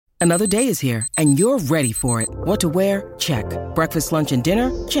Another day is here, and you're ready for it. What to wear? Check. Breakfast, lunch, and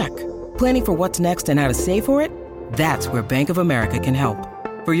dinner? Check. Planning for what's next and how to save for it? That's where Bank of America can help.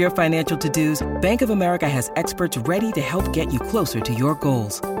 For your financial to-dos, Bank of America has experts ready to help get you closer to your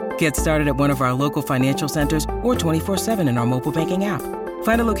goals. Get started at one of our local financial centers or 24/7 in our mobile banking app.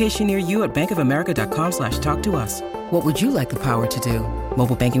 Find a location near you at bankofamerica.com/talktous. What would you like the power to do?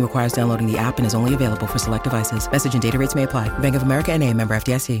 Mobile banking requires downloading the app and is only available for select devices. Message and data rates may apply. Bank of America NA, member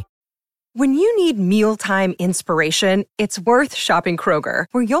FDIC. When you need mealtime inspiration, it's worth shopping Kroger,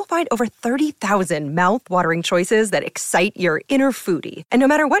 where you'll find over 30,000 mouth-watering choices that excite your inner foodie. And no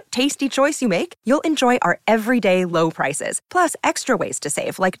matter what tasty choice you make, you'll enjoy our everyday low prices, plus extra ways to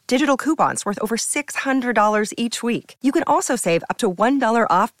save, like digital coupons worth over $600 each week. You can also save up to $1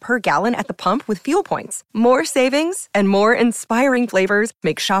 off per gallon at the pump with fuel points. More savings and more inspiring flavors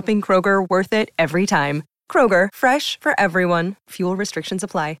make shopping Kroger worth it every time. Kroger, fresh for everyone. Fuel restrictions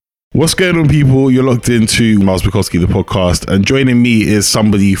apply. What's going on, people? You're locked into Miles Bukowski, the podcast, and joining me is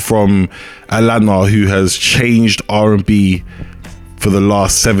somebody from Atlanta who has changed R&B for the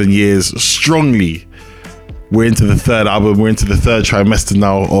last 7 years strongly. We're into the third album. We're into the third trimester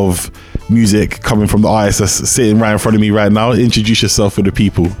now of music coming from the artist that's sitting right in front of me right now. Introduce yourself for the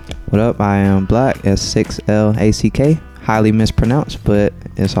people. What up? I am Black, S6LACK. Highly mispronounced, but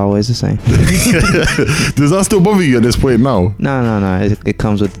it's always the same. Does that still bother you at this point now? No. It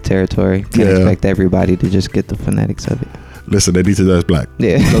comes with the territory. Can't expect everybody to just get the phonetics of it. Listen, they need to know it's Black.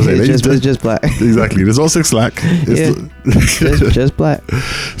 Yeah, it's just Black. Exactly. There's also Slack. It's just Black.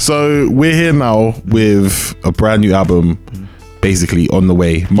 So we're here now with a brand new album, basically on the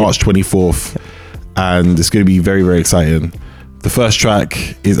way, March 24th, and it's going to be very, very exciting. The first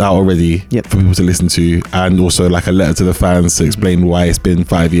track is out already for people to listen to, and also like a letter to the fans to explain why it's been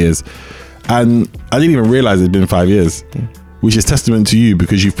 5 years. And I didn't even realize it'd been 5 years, which is testament to you,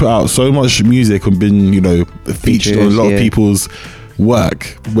 because you've put out so much music and been, featured on a lot of people's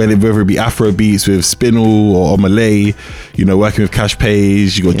work, whether it be Afro beats with Spinall or Malay, working with Cash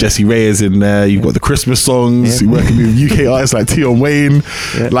Page. You got Jesse Reyes in there. You've got the Christmas songs. You're working with UK artists like Tion Wayne.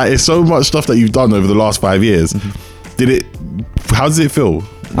 Like, it's so much stuff that you've done over the last 5 years. How does it feel?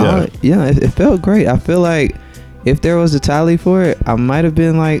 It felt great. I feel like if there was a tally for it, I might have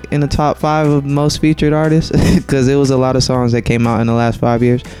been like in the top 5 of most featured artists, because it was a lot of songs that came out in the last 5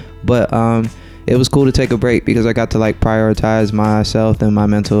 years. But it was cool to take a break, because I got to like prioritize myself and my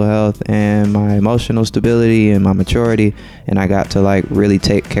mental health and my emotional stability and my maturity, and I got to like really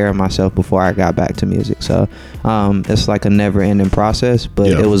take care of myself before I got back to music. So it's like a never-ending process, but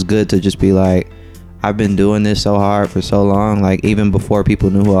it was good to just be like, I've been doing this so hard for so long, like even before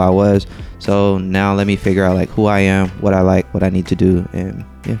people knew who I was. So now let me figure out like who I am, what I like, what I need to do, and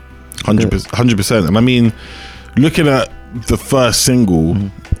 100%. And I mean, looking at the first single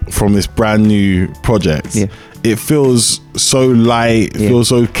from this brand new project, it feels so light, it feels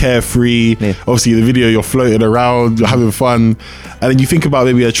so carefree. Obviously the video, you're floating around, you're having fun, and then you think about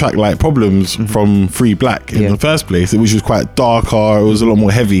maybe a track like Problems from Free Black in the first place, which was quite darker, it was a lot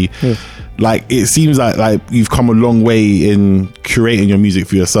more heavy. Like, it seems like you've come a long way in curating your music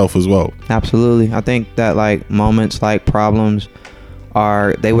for yourself as well. Absolutely. I think that like moments like Problems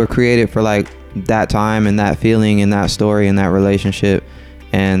they were created for like that time and that feeling and that story and that relationship.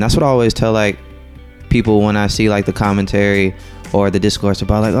 And that's what I always tell like people when I see like the commentary or the discourse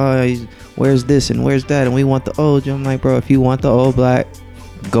about like, oh, where's this and where's that, and we want the old. I'm like, bro, if you want the old Black,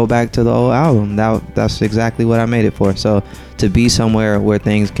 go back to the old album. That's exactly what I made it for. So to be somewhere where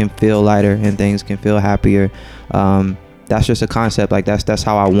things can feel lighter and things can feel happier, that's just a concept. Like that's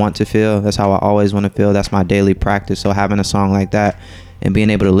how I want to feel. That's how I always want to feel. That's my daily practice. So having a song like that and being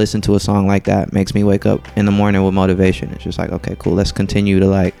able to listen to a song like that makes me wake up in the morning with motivation. It's just like, okay, cool, let's continue to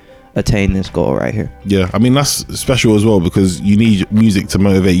like attain this goal right here. I mean, that's special as well, because you need music to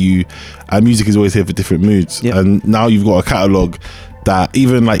motivate you, and music is always here for different moods. And now you've got a catalogue that,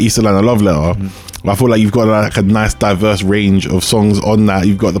 even like East Atlanta Love Letter, I feel like you've got like a nice diverse range of songs on that.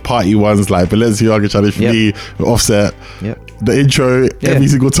 You've got the party ones like Balenciaga, Challenge for Me, Offset. The intro, every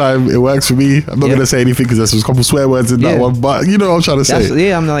single time it works for me. I'm not gonna say anything because there's a couple swear words in that one, but you know what I'm trying to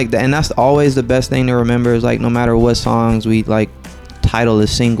say. I'm like, and that's always the best thing to remember, is like, no matter what songs we like title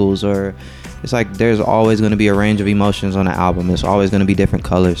as singles, or it's like there's always going to be a range of emotions on the album. There's always going to be different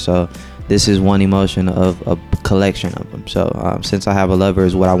colors. So this is one emotion of a collection of them. So Since I Have a Lover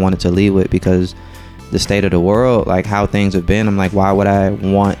is what I wanted to lead with, because the state of the world, like how things have been, I'm like, why would I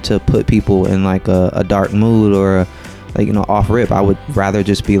want to put people in like a dark mood or off rip? I would rather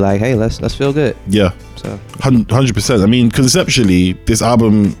just be like, hey, let's feel good. So 100%. I mean, conceptually, this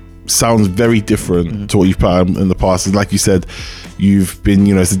album sounds very different to what you've put out in the past. Like you said, you've been,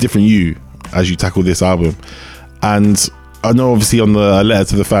 it's a different you as you tackle this album. And I know obviously on the letter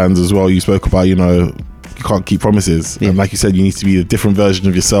to the fans as well, you spoke about, you can't keep promises. And like you said, you need to be a different version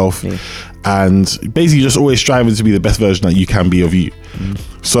of yourself. And basically just always striving to be the best version that you can be of you.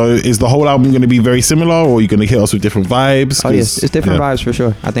 So is the whole album going to be very similar, or are you going to hit us with different vibes? Oh yes, it's different vibes for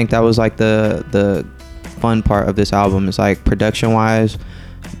sure. I think that was like the fun part of this album. It's like production wise,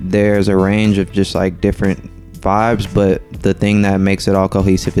 there's a range of just like different vibes, but the thing that makes it all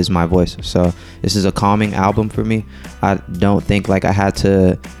cohesive is my voice. So this is a calming album for me. I don't think like I had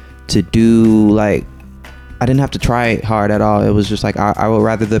to do like, I didn't have to try hard at all. It was just like I would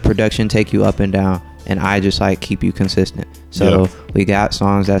rather the production take you up and down, and I just like keep you consistent. So we got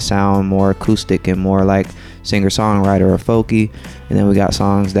songs that sound more acoustic and more like singer-songwriter or folky, and then we got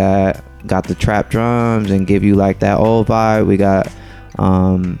songs that got the trap drums and give you like that old vibe. We got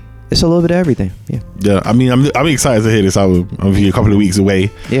it's a little bit of everything. I mean, I'm excited to hear this album. I'm a couple of weeks away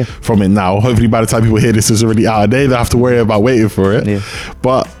from it now. Hopefully by the time people hear this, it's already out. They don't have to worry about waiting for it.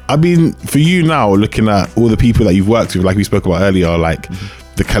 But I mean, for you now, looking at all the people that you've worked with, like we spoke about earlier, like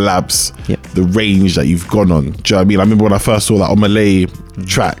the collabs, the range that you've gone on. Do you know what I mean? I remember when I first saw that Omalay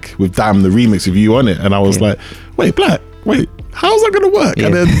track with Damn, the remix of you on it, and I was like, wait, Black, how's that gonna work?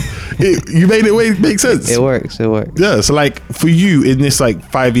 And then you made it make sense. It works. Yeah, so like for you in this like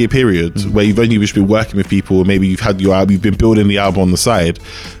 5-year period where you've only just been working with people, maybe you've had your album, you've been building the album on the side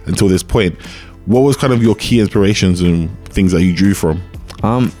until this point, what was kind of your key inspirations and things that you drew from?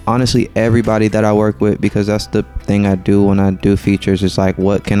 Honestly, everybody that I work with, because that's the thing I do when I do features. It's like,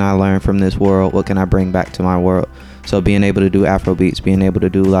 what can I learn from this world? What can I bring back to my world? So being able to do Afro beats, being able to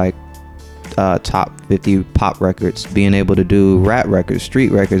do like top 50 pop records, being able to do rap records,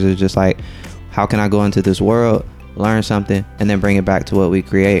 street records, is just like, how can I go into this world, learn something, and then bring it back to what we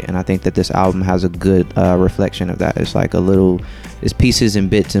create? And I think that this album has a good reflection of that. It's like it's pieces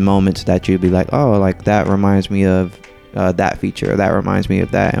and bits and moments that you'd be like, oh, like that reminds me of that feature, or that reminds me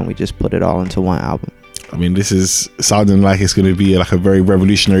of that, and we just put it all into one album. I mean, this is sounding like it's going to be like a very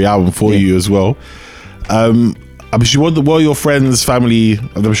revolutionary album for you as well. I'm sure what your friends, family,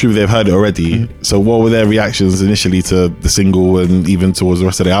 I'm sure they've heard it already. So what were their reactions initially to the single and even towards the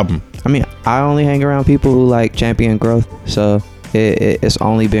rest of the album? I mean, I only hang around people who like champion growth. So it's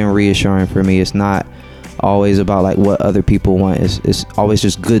only been reassuring for me. It's not always about like what other people want. It's always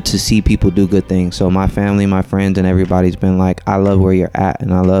just good to see people do good things. So my family, my friends, and everybody's been like, I love where you're at,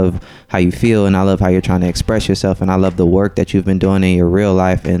 and I love how you feel, and I love how you're trying to express yourself, and I love the work that you've been doing in your real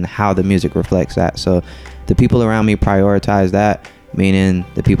life and how the music reflects that. So the people around me prioritize that, meaning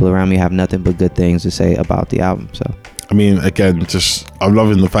the people around me have nothing but good things to say about the album. So I mean, again, I'm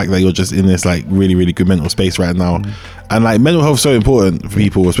loving the fact that you're just in this like really, really good mental space right now. And like mental health is so important for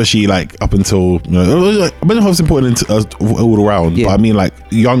people, especially like up until, mental health is important all around. But I mean, like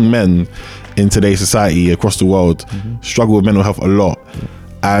young men in today's society across the world struggle with mental health a lot.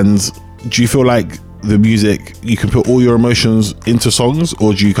 And do you feel like the music, you can put all your emotions into songs,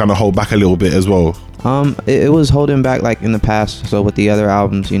 or do you kind of hold back a little bit as well? It was holding back like in the past. So with the other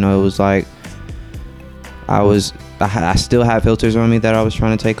albums, it was like I still had filters on me that I was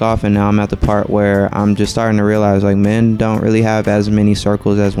trying to take off, and now I'm at the part where I'm just starting to realize like men don't really have as many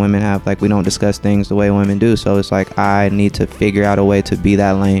circles as women have. Like we don't discuss things the way women do. So it's like I need to figure out a way to be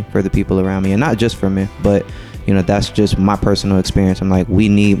that lane for the people around me, and not just for me, but that's just my personal experience. I'm like, we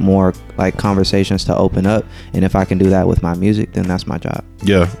need more like conversations to open up, and if I can do that with my music, then that's my job.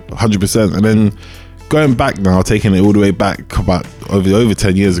 Yeah, 100%. And then going back now, taking it all the way back about over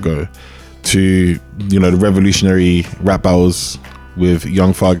 10 years ago to the revolutionary rap battles with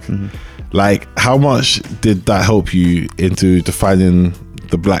Young Thug, like how much did that help you into defining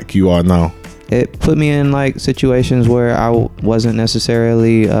the Black you are now? It put me in like situations where I wasn't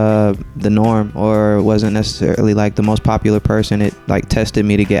necessarily the norm, or wasn't necessarily like the most popular person. It like tested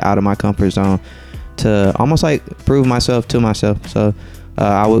me to get out of my comfort zone, to almost like prove myself to myself. So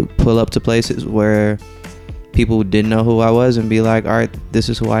I would pull up to places where people didn't know who I was and be like, all right, this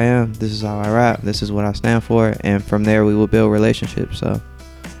is who I am, this is how I rap, this is what I stand for, and from there we would build relationships. So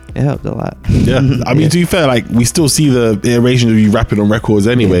it helped a lot. Yeah, I mean, to be fair, like we still see the iteration of you rapping on records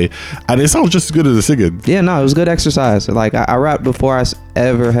anyway, and it sounds just as good as the singing. Yeah, no, it was good exercise. Like I rapped before I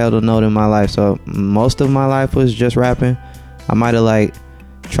ever held a note in my life, so most of my life was just rapping. I might have like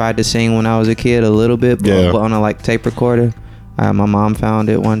tried to sing when I was a kid a little bit, but on a like tape recorder. My mom found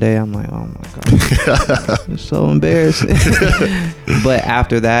it one day. I'm like, oh my god, it's so embarrassing. But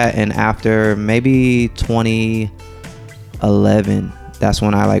after that, and after maybe 2011, that's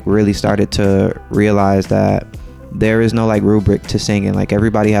when I like really started to realize that there is no like rubric to singing. Like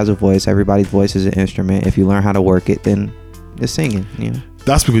everybody has a voice. Everybody's voice is an instrument. If you learn how to work it, then It's singing,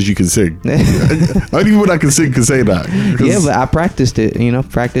 That's because you can sing. Only people that can sing can say that. Yeah, but I practiced it.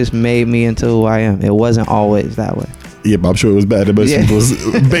 Practice made me into who I am. It wasn't always that way. Yeah, but I'm sure it was better than most people's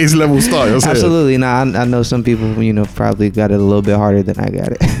base level start. Absolutely. Nah, I know some people, probably got it a little bit harder than I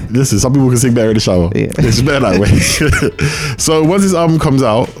got it. Listen, some people can sing better in the shower. Yeah. It's better that way. So once this album comes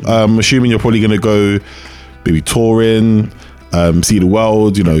out, I'm assuming you're probably going to go maybe touring, see the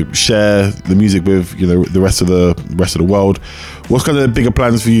world, share the music with, the rest of the world. What's kind of the bigger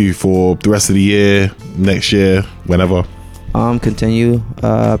plans for you for the rest of the year, next year, whenever? Continue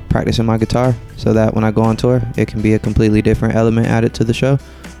practicing my guitar so that when I go on tour, it can be a completely different element added to the show.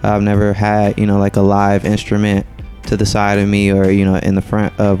 I've never had, like a live instrument to the side of me or, in the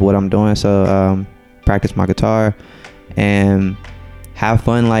front of what I'm doing. So practice my guitar and have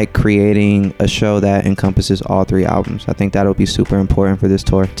fun like creating a show that encompasses all 3 albums. I think that'll be super important for this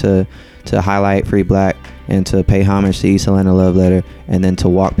tour to highlight Free Black and to pay homage to East Atlanta Love Letter and then to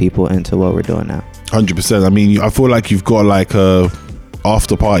walk people into what we're doing now. 100%. I mean, I feel like you've got like a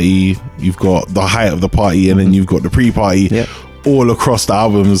after party, you've got the height of the party, and then you've got the pre-party all across the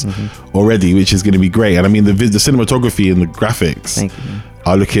albums already, which is going to be great. And I mean, the cinematography and the graphics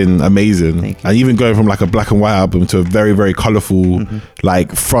are looking amazing. And even going from like a black and white album to a very, very colorful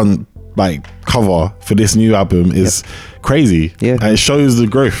like front like cover for this new album is crazy. Yeah, and it shows the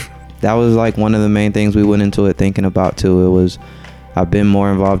growth. That was like one of the main things we went into it thinking about too. It was, I've been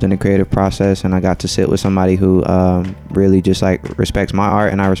more involved in the creative process, and I got to sit with somebody who really just like respects my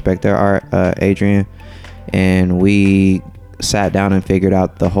art and I respect their art, Adrian, and we sat down and figured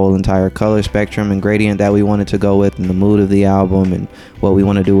out the whole entire color spectrum and gradient that we wanted to go with, and the mood of the album, and what we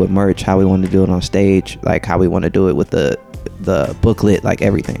want to do with merch, how we want to do it on stage, like how we want to do it with the booklet, like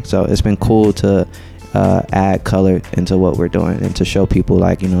everything. So it's been cool to add color into what we're doing and to show people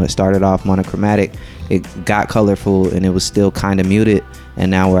like, it started off monochromatic, it got colorful, and it was still kind of muted,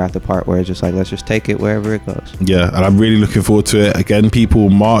 and now we're at the part where it's just like, let's just take it wherever it goes. Yeah, and I'm really looking forward to it. Again, people,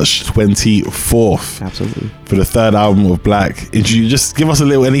 March 24th. Absolutely. For the 3rd album of Black. Just give us a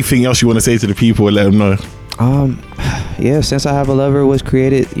little anything else you want to say to the people and let them know. Since I Have a Lover was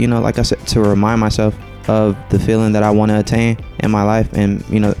created, like I said, to remind myself of the feeling that I want to attain in my life. And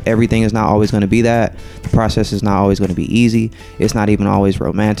everything is not always going to be that. The process is not always going to be easy. It's not even always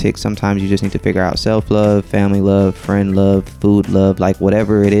romantic. Sometimes you just need to figure out self-love, family love, friend love, food love, like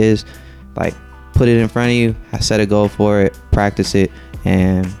whatever it is, like put it in front of you, set a goal for it, practice it,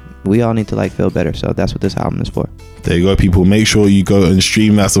 and we all need to like feel better. So that's what this album is for. There you go, people. Make sure you go and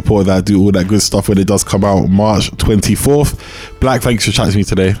stream that, support that, do all that good stuff when it does come out March 24th. Black, thanks for chatting to me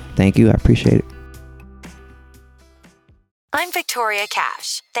today. Thank you. I appreciate it. I'm Victoria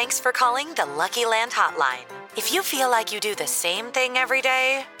Cash. Thanks for calling the Lucky Land Hotline. If you feel like you do the same thing every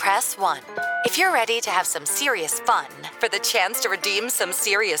day, press 1. If you're ready to have some serious fun for the chance to redeem some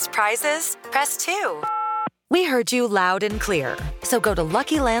serious prizes, press 2. We heard you loud and clear. So go to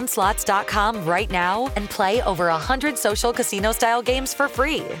LuckyLandSlots.com right now and play over 100 social casino-style games for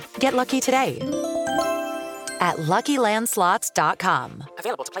free. Get lucky today at LuckyLandSlots.com.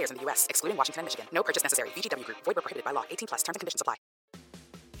 Available to players in the U.S., excluding Washington and Michigan. No purchase necessary. VGW Group. Void where prohibited by law. 18+. Terms and conditions apply.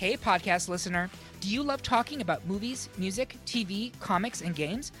 Hey, podcast listener. Do you love talking about movies, music, TV, comics, and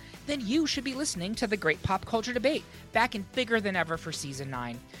games? Then you should be listening to The Great Pop Culture Debate, back and bigger than ever for Season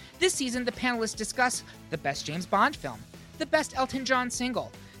 9. This season, the panelists discuss the best James Bond film, the best Elton John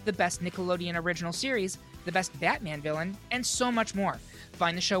single, the best Nickelodeon original series, the best Batman villain, and so much more.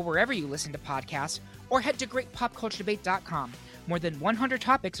 Find the show wherever you listen to podcasts, or head to greatpopculturedebate.com. More than 100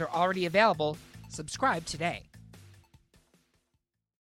 topics are already available. Subscribe today.